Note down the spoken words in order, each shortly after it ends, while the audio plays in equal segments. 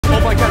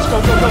my gosh,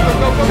 go, go, go, go,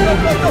 go, go, go,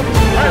 go, go. All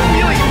right,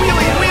 wheelie,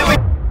 wheelie,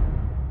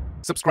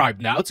 wheelie. Subscribe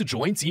now to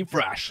join Team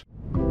Fresh.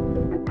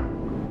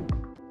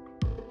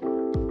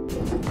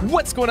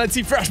 What's going on,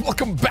 Team Fresh?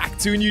 Welcome back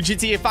to a new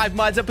GTA 5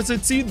 Mods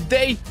episode.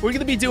 Today, we're going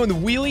to be doing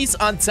wheelies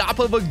on top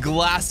of a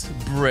glass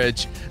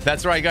bridge.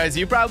 That's right, guys.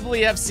 You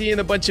probably have seen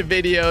a bunch of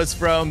videos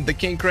from the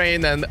King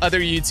Crane and other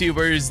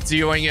YouTubers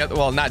doing it.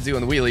 Well, not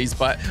doing wheelies,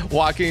 but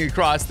walking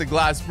across the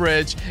glass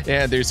bridge.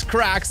 And there's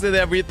cracks and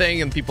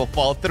everything, and people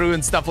fall through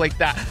and stuff like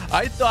that.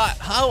 I thought,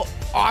 how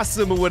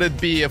awesome would it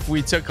be if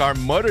we took our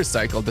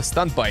motorcycle, the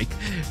stunt bike,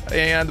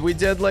 and we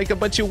did like a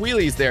bunch of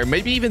wheelies there?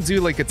 Maybe even do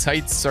like a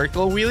tight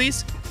circle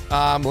wheelies.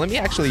 Let me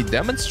actually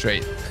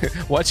demonstrate.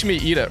 Watch me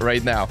eat it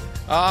right now.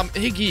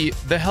 Iggy,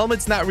 the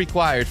helmet's not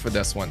required for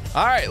this one.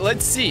 All right,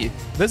 let's see.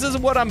 This is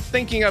what I'm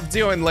thinking of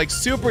doing, like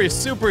super,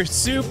 super,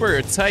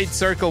 super tight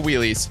circle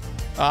wheelies.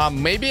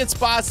 Maybe it's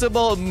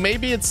possible,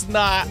 maybe it's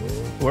not.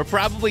 We're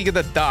probably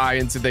gonna die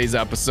in today's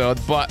episode,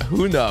 but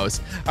who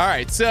knows? All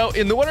right, so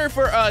in order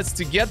for us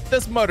to get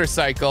this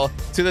motorcycle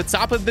to the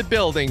top of the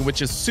building,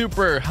 which is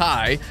super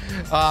high,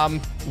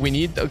 we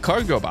need a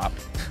cargo bob.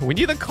 We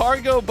need a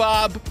cargo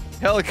bob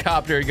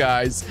helicopter,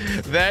 guys.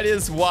 That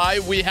is why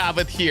we have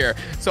it here.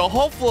 So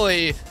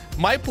hopefully,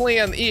 my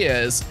plan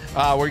is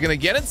we're gonna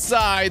get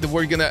inside,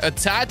 we're gonna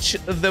attach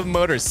the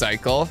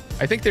motorcycle.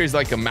 I think there's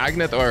like a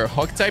magnet or a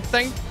hook type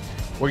thing.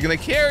 We're gonna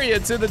carry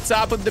it to the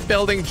top of the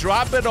building,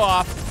 drop it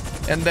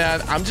off, and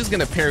then I'm just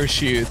gonna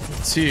parachute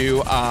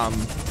to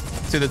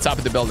the top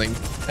of the building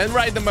and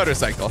ride the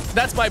motorcycle.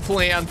 That's my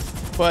plan,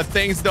 but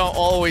things don't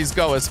always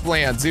go as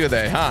planned, do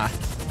they, huh?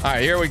 All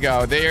right, here we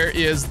go. There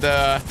is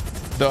the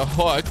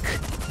hook.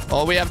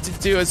 All we have to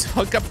do is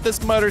hook up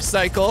this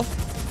motorcycle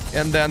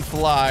and then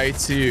fly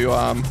to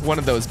one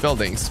of those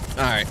buildings.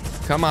 All right,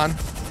 come on,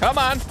 come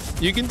on.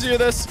 You can do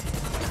this.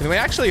 Can we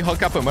actually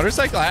hook up a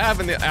motorcycle? I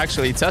haven't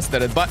actually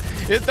tested it, but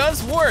it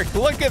does work.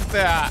 Look at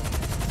that.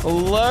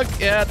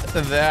 Look at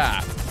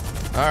that.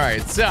 All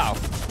right, so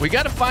we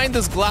got to find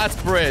this glass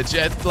bridge.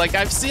 Like,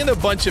 I've seen a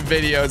bunch of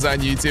videos on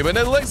YouTube, and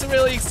it looks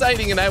really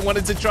exciting, and I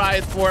wanted to try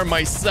it for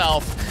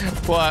myself,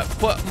 but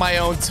put my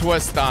own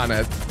twist on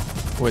it,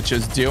 which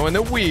is doing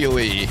a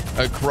wheelie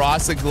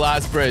across a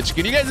glass bridge.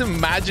 Can you guys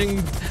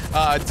imagine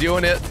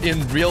doing it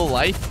in real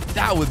life?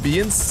 That would be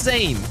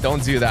insane.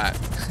 Don't do that.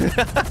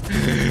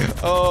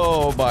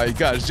 Oh my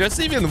gosh,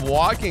 just even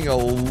walking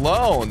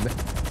alone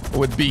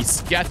would be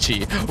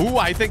sketchy. Ooh,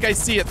 I think I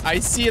see it. I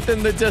see it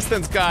in the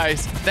distance,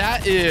 guys.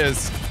 That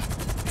is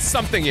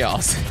something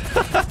else.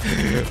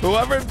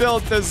 Whoever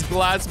built this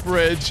glass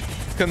bridge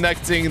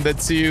connecting the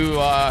two,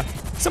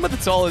 some of the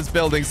tallest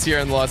buildings here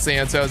in Los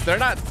Santos. They're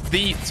not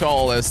the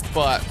tallest,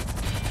 but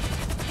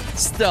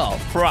still,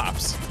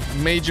 props.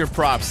 Major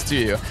props to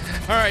you.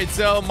 All right,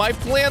 so my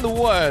plan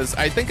was,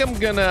 I think I'm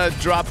gonna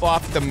drop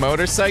off the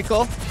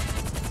motorcycle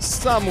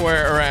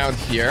somewhere around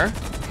here.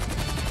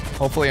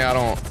 Hopefully I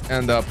don't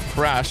end up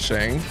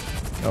crashing.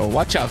 Oh,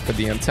 watch out for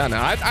the antenna.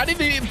 I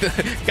didn't even,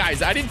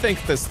 guys, I didn't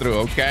think this through,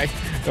 okay?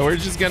 So we're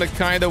just gonna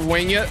kind of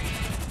wing it.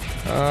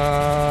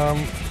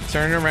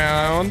 Turn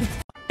around.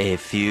 A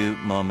few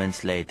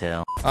moments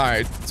later. All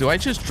right, do I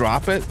just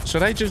drop it?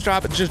 Should I just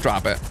drop it? Just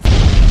drop it.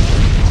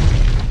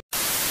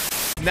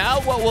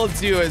 Now what we'll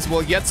do is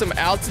we'll get some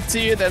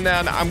altitude, and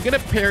then I'm gonna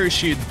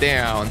parachute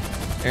down.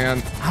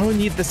 And I don't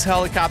need this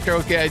helicopter,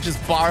 okay? I just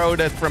borrowed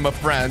it from a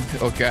friend,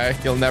 okay?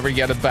 You'll never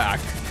get it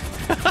back.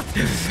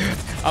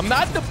 I'm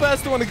not the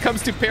best when it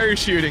comes to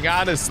parachuting,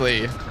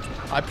 honestly.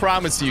 I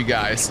promise you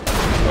guys.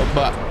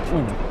 But,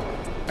 ooh,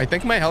 I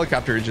think my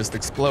helicopter just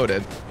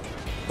exploded.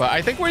 But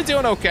I think we're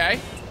doing okay.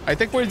 I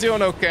think we're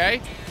doing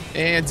okay.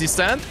 And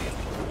descend.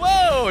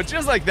 Whoa,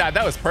 just like that.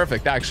 That was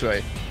perfect,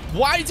 actually.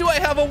 Why do I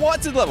have a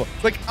wanted level?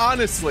 Like,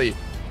 honestly,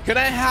 can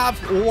I have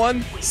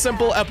one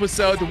simple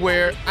episode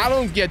where I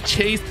don't get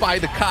chased by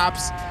the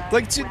cops?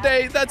 Like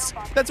today, that's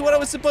what I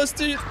was supposed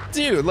to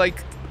do.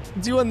 Like,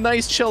 do a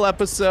nice chill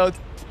episode.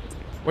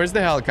 Where's the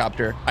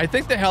helicopter? I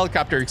think the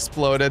helicopter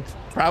exploded.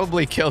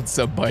 Probably killed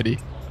somebody.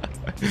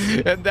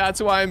 And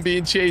that's why I'm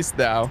being chased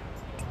now.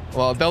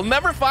 Well, they'll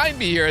never find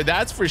me here,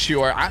 that's for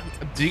sure.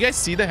 Do you guys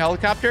see the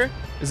helicopter?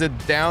 Is it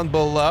down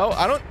below?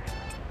 I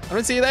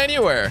don't see it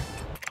anywhere.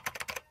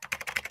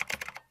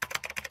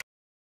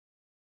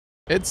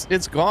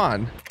 It's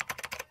gone.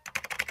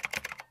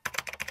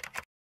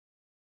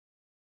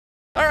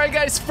 All right,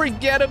 guys,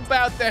 forget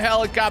about the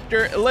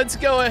helicopter. Let's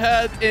go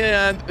ahead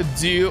and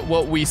do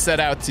what we set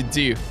out to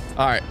do.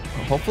 All right,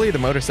 hopefully the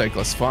motorcycle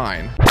is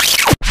fine.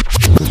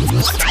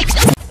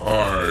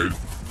 All right,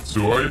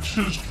 do I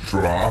just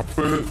drop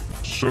it?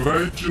 Should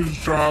I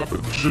just drop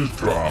it? Just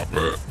drop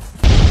it.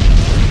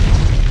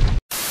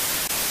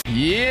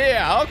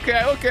 Yeah,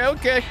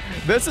 okay.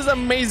 This is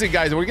amazing,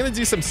 guys. We're gonna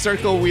do some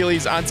circle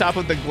wheelies on top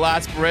of the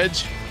glass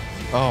bridge.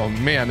 Oh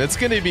man, it's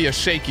gonna be a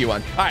shaky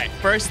one. All right,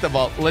 first of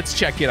all, let's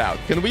check it out.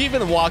 Can we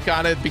even walk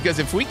on it? Because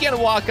if we can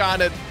walk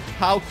on it,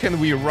 how can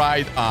we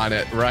ride on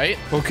it, right?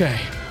 Okay.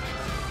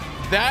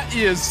 That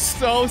is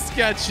so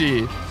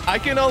sketchy. I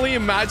can only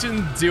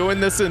imagine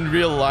doing this in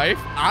real life.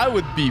 I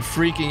would be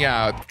freaking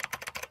out.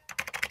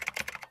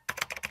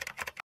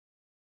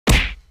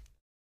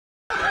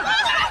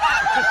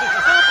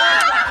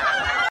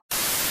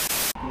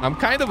 I'm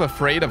kind of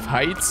afraid of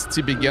heights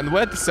to begin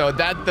with, so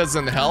that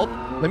doesn't help.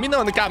 Let me know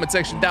in the comment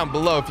section down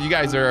below if you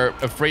guys are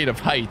afraid of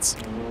heights.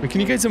 But can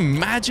you guys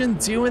imagine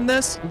doing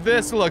this?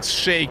 This looks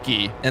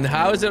shaky. And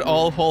how is it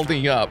all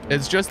holding up?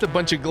 It's just a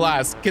bunch of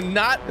glass.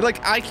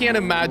 Like, I can't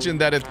imagine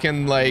that it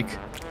can, like,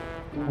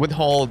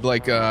 withhold,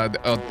 like, a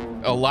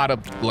lot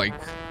of, like,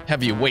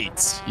 heavy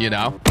weights, you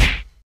know?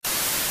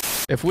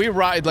 If we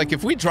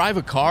drive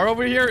a car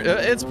over here,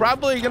 it's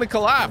probably gonna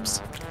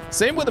collapse.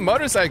 Same with a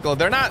motorcycle.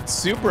 They're not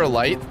super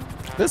light.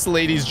 This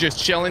lady's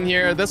just chilling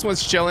here. This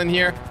one's chilling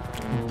here.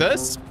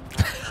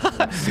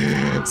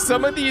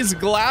 Some of these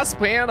glass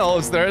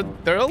panels, they're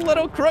a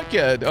little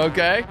crooked,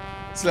 okay?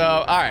 So,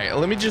 all right,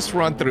 let me just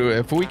run through it.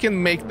 If we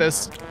can make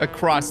this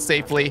across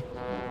safely,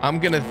 I'm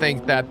gonna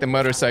think that the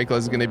motorcycle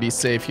is gonna be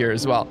safe here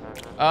as well.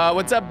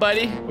 What's up,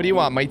 buddy? What do you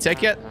want, my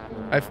ticket?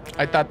 I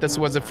thought this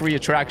was a free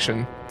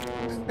attraction.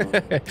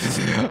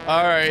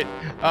 All right,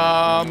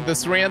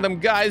 this random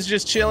guy's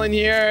just chilling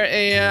here,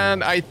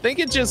 and I think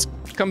it just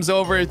comes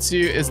over to,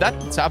 is that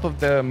the top of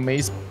the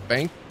Maze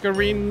Bank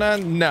Arena?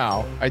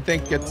 No, I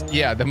think it's,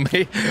 yeah,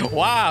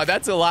 wow,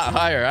 that's a lot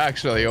higher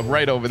actually,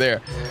 right over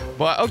there.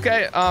 But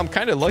okay,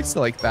 kind of looks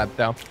like that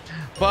though.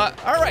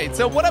 But all right,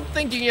 so what I'm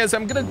thinking is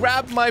I'm gonna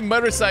grab my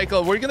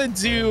motorcycle. We're gonna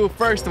do,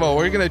 first of all,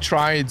 we're gonna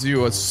try and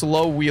do a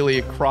slow wheelie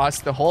across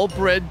the whole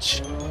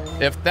bridge.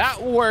 If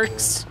that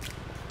works,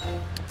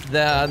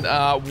 then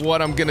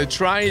what I'm gonna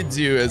try and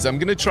do is I'm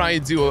gonna try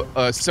and do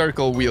a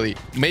circle wheelie,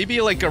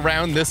 maybe like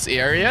around this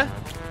area.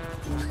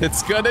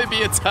 It's gonna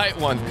be a tight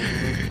one.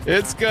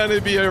 It's gonna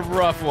be a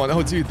rough one.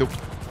 Oh, dude, the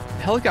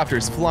helicopter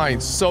is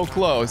flying so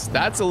close.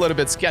 That's a little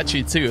bit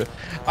sketchy too.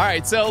 All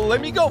right, so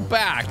let me go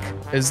back.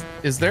 Is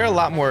there a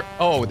lot more?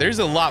 Oh, there's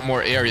a lot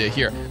more area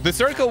here. The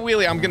circle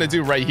wheelie I'm gonna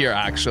do right here,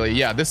 actually.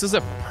 Yeah, this is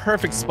a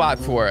perfect spot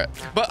for it.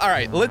 But all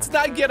right, let's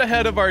not get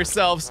ahead of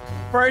ourselves.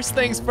 First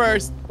things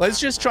first, let's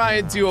just try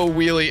and do a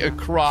wheelie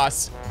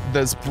across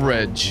this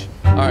bridge.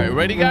 All right,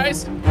 ready,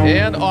 guys?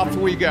 And off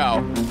we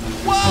go.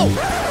 Whoa!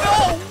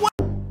 No! What?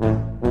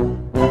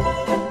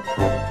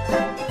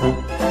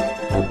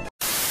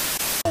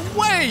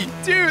 Wait,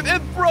 dude,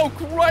 it broke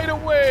right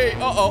away.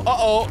 Uh-oh,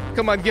 uh-oh.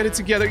 Come on, get it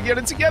together, get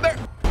it together.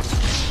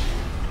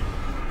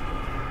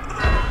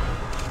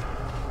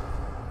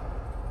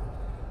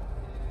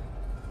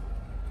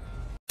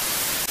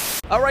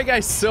 All right,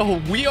 guys, so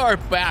we are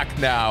back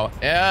now.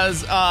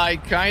 As I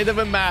kind of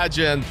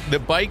imagined, the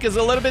bike is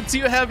a little bit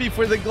too heavy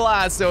for the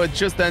glass, so it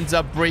just ends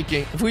up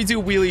breaking. If we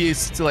do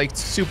wheelies, it's like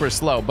super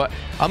slow, but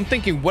I'm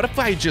thinking, what if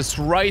I just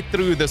ride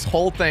through this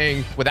whole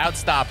thing without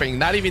stopping,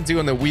 not even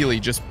doing the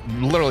wheelie, just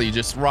literally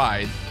just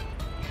ride?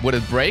 Would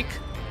it break?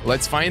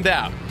 Let's find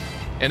out.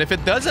 And if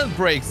it doesn't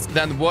break,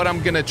 then what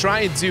I'm gonna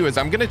try and do is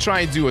I'm gonna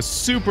try and do a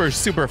super,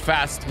 super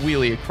fast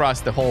wheelie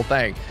across the whole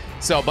thing.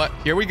 So, but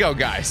here we go,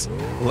 guys.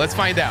 Let's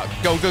find out.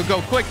 Go, go,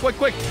 go. Quick, quick,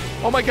 quick.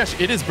 Oh my gosh,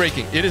 it is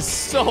breaking. It is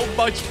so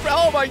much.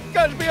 Oh my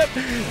gosh, man.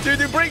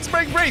 Dude, brakes,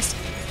 brakes.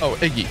 Oh,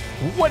 Iggy,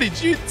 what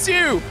did you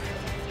do?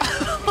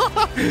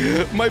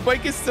 My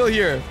bike is still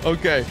here.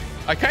 Okay.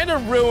 I kind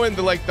of ruined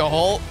like the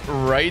whole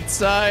right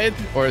side,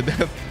 or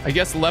the, I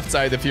guess left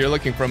side if you're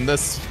looking from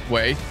this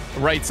way.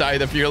 Right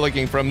side if you're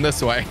looking from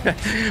this way.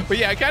 But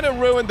yeah, I kind of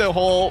ruined the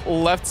whole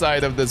left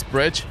side of this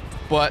bridge.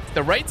 But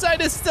the right side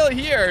is still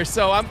here,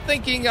 so I'm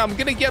thinking I'm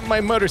gonna get my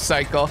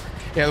motorcycle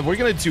and we're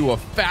gonna do a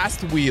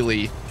fast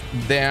wheelie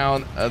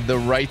down the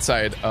right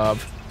side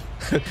of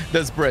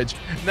this bridge.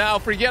 Now,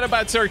 forget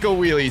about circle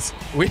wheelies.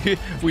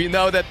 We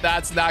know that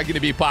that's not gonna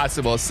be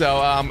possible. So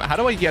how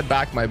do I get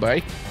back my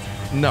bike?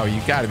 No,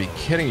 you gotta be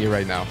kidding me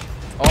right now.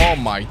 Oh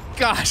my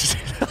gosh.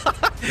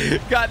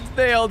 Got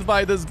nailed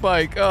by this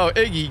bike. Oh,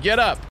 Iggy, get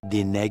up.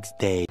 The next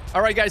day.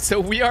 All right, guys, so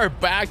we are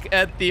back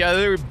at the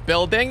other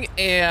building,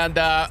 and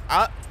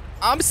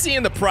I'm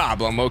seeing the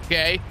problem,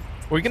 okay?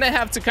 We're gonna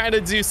have to kind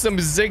of do some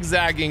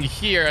zigzagging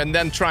here and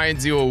then try and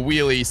do a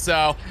wheelie.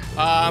 So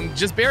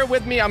just bear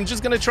with me. I'm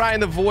just gonna try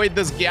and avoid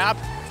this gap.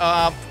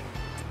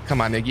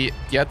 Come on, Iggy,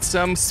 get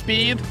some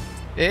speed.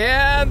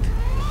 And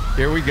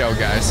here we go,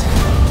 guys.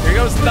 Here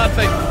goes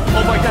nothing.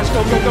 Oh my gosh,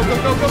 go, go, go, go,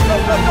 go, go, go,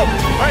 go, go.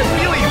 All right,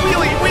 wheelie,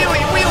 wheelie,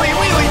 wheelie, wheelie,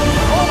 wheelie.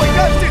 Oh my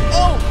gosh, dude.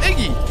 Oh,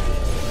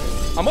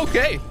 Iggy. I'm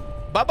okay.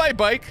 Bye-bye,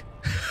 bike.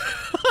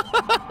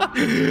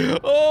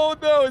 Oh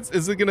no,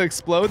 is it gonna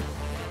explode?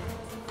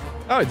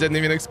 Oh, it didn't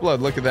even explode.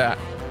 Look at that.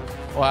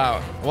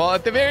 Wow. Well,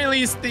 at the very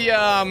least,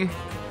 the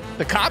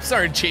cops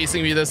aren't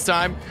chasing me this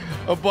time.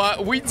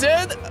 But we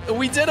did a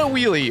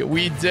wheelie.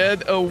 We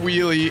did a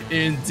wheelie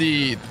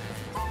indeed.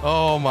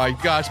 Oh my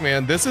gosh,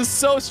 man. This is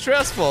so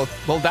stressful.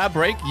 Will that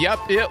break? Yep,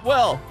 it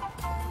will.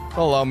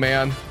 Hello,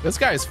 man. This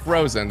guy is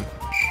frozen.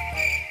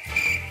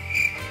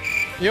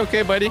 You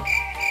okay, buddy?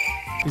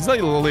 He's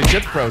like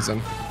legit frozen.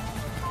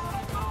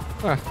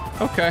 Huh,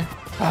 okay.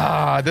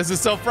 This is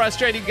so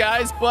frustrating,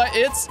 guys, but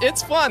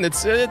it's fun.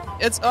 It's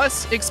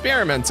us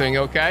experimenting,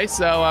 okay?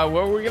 So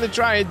what we're gonna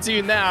try and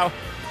do now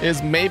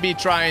is maybe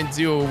try and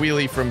do a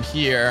wheelie from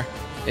here.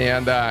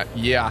 And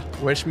yeah,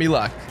 wish me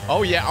luck.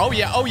 Oh yeah, oh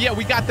yeah, oh yeah,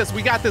 we got this,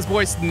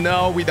 boys.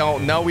 No, we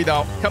don't. No, we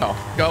don't. Come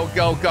on, go,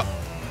 go, go.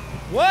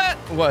 What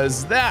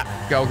was that?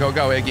 Go, go,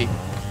 go, Iggy.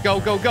 Go,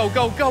 go, go,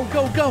 go, go,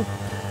 go, go.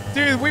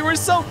 Dude, we were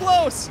so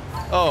close.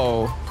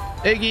 Oh,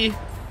 Iggy,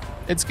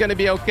 it's gonna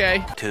be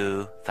okay.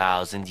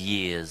 2,000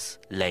 years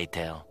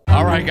later.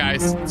 All right,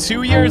 guys,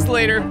 2 years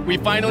later, we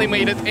finally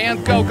made it.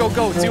 And go, go,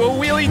 go. Do a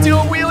wheelie, do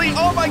a wheelie.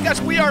 Oh my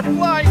gosh, we are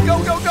flying. Go,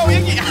 go, go,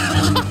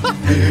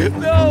 Iggy.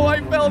 No,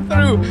 I fell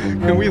through.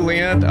 Can we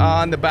land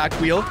on the back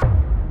wheel?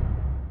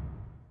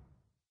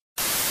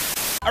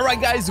 All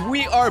right, guys,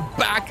 we are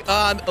back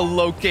on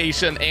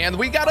location, and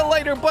we got a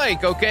lighter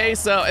bike, okay?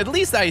 So at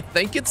least I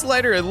think it's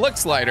lighter. It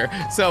looks lighter.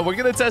 So we're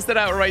going to test it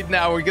out right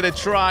now. We're going to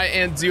try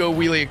and do a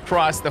wheelie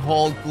across the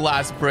whole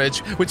glass bridge,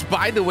 which,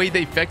 by the way,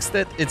 they fixed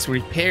it. It's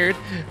repaired,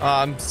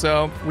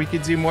 so we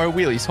could do more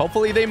wheelies.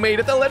 Hopefully, they made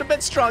it a little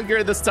bit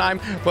stronger this time,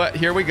 but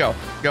here we go.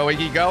 Go,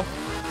 Iggy, go.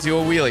 Do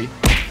a wheelie.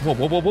 Whoa,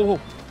 whoa, whoa, whoa,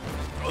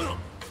 whoa.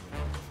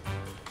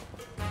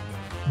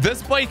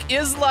 This bike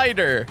is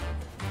lighter.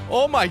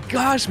 Oh my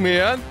gosh,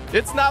 man.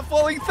 It's not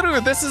falling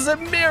through. This is a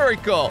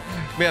miracle.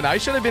 Man, I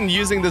should have been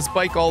using this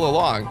bike all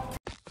along.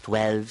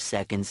 12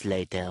 seconds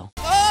later.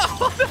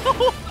 Oh,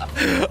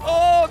 no.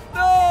 Oh,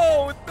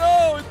 no.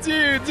 No,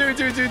 dude.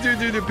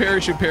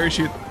 Parachute,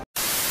 parachute.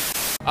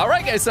 All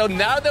right, guys. So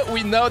now that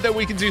we know that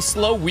we can do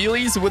slow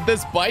wheelies with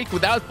this bike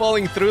without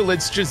falling through,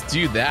 let's just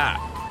do that.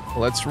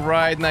 Let's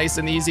ride nice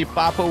and easy.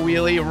 Pop a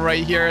wheelie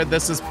right here.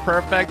 This is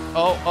perfect.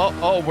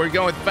 Oh, we're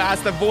going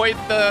fast. Avoid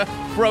the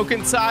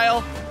broken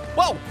tile.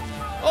 Whoa!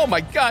 Oh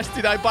my gosh,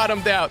 dude, I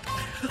bottomed out.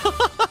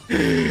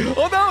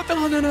 Oh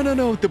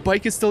no. The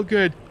bike is still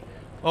good.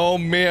 Oh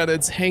man,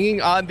 it's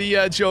hanging on the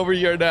edge over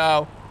here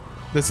now.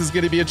 This is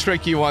gonna be a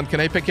tricky one. Can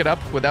I pick it up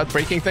without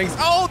breaking things?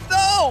 Oh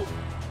no!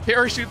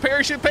 Parachute,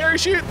 parachute,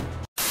 parachute!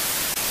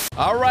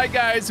 All right,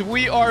 guys,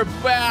 we are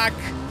back.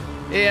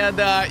 And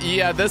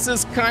yeah, this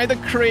is kind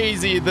of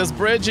crazy. This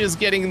bridge is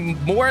getting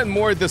more and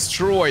more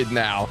destroyed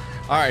now.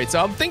 All right, so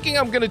I'm thinking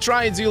I'm gonna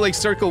try and do like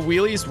circle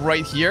wheelies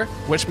right here.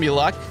 Wish me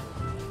luck.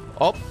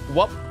 Oh,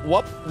 whoop.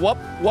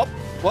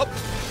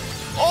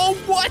 Oh,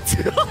 what?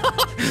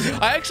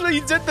 I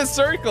actually did the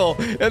circle,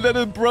 and then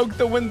it broke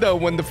the window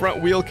when the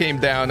front wheel came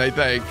down, I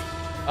think.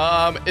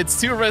 It's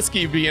too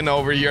risky being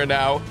over here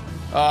now.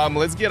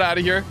 Let's get out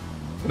of here.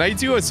 Can I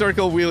do a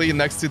circle wheelie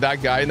next to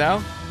that guy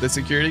now? The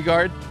security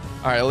guard?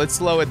 All right, let's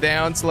slow it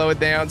down,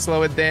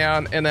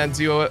 and then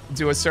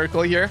do a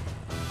circle here.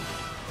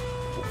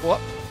 What?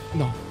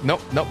 No.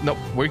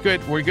 We're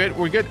good.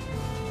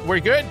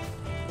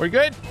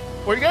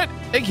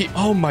 Iggy,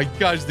 oh my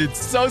gosh, dude,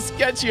 so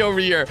sketchy over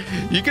here.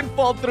 You can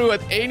fall through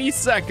at any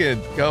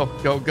second. Go.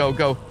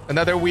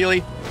 Another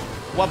wheelie.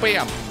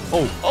 Wha-bam.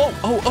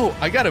 Oh,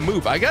 I gotta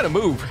move.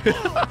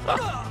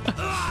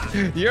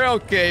 You're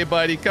okay,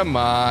 buddy. Come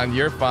on,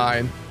 you're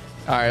fine.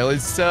 All right,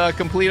 let's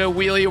complete a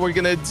wheelie. We're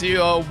gonna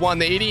do a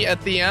 180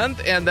 at the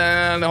end, and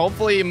then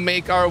hopefully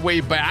make our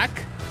way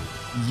back.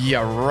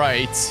 Yeah,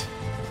 right.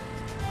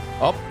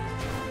 Oh,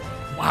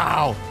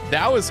 wow,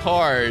 that was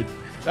hard.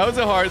 That was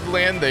a hard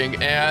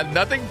landing, and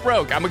nothing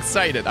broke. I'm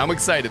excited. All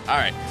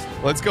right,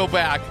 let's go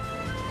back.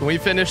 Can we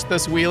finish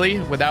this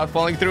wheelie without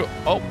falling through?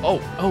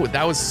 Oh,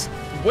 that was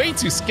way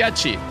too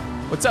sketchy.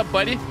 What's up,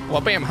 buddy?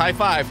 Well, bam, high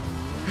five.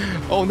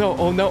 Oh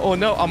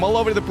no, I'm all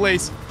over the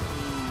place.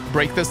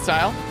 Break this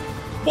tile.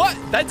 What?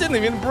 That didn't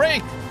even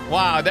break.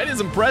 Wow, that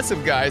is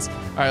impressive, guys.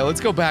 All right, let's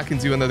go back and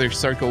do another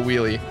circle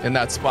wheelie in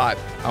that spot,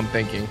 I'm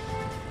thinking.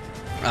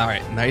 All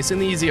right, nice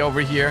and easy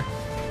over here.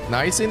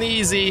 Nice and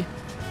easy.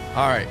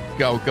 All right,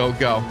 go.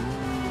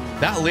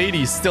 That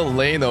lady's still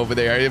laying over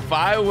there. If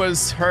I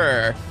was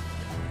her,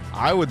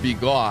 I would be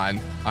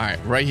gone. All right,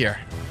 right here.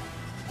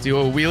 Do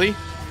a wheelie.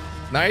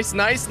 Nice.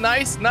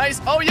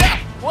 Oh, yeah.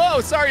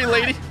 Whoa, sorry,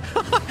 lady.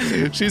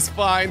 She's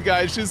fine,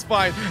 guys. She's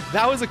fine.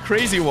 That was a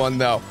crazy one,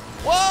 though.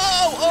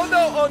 Whoa!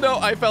 Oh, no.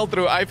 I fell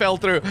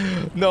through.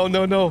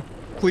 No.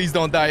 Please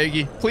don't die,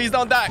 Iggy. Please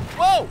don't die.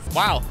 Whoa!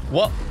 Wow.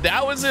 Well,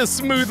 that was a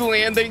smooth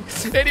landing.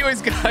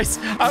 Anyways, guys,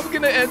 I'm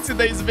going to end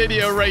today's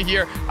video right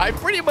here. I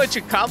pretty much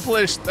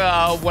accomplished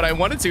what I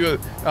wanted to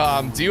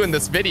do in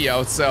this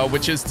video,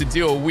 which is to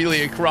do a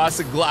wheelie across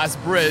a glass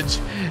bridge,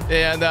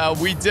 and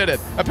we did it.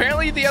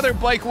 Apparently, the other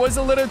bike was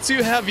a little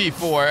too heavy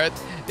for it,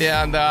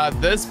 and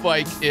this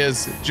bike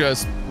is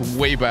just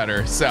way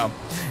better.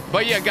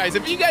 But yeah, guys,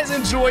 if you guys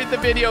enjoyed the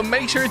video,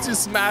 make sure to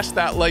smash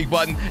that like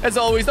button. As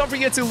always, don't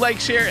forget to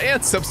like, share,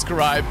 and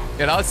subscribe.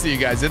 And I'll see you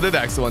guys in the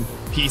next one.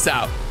 Peace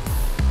out.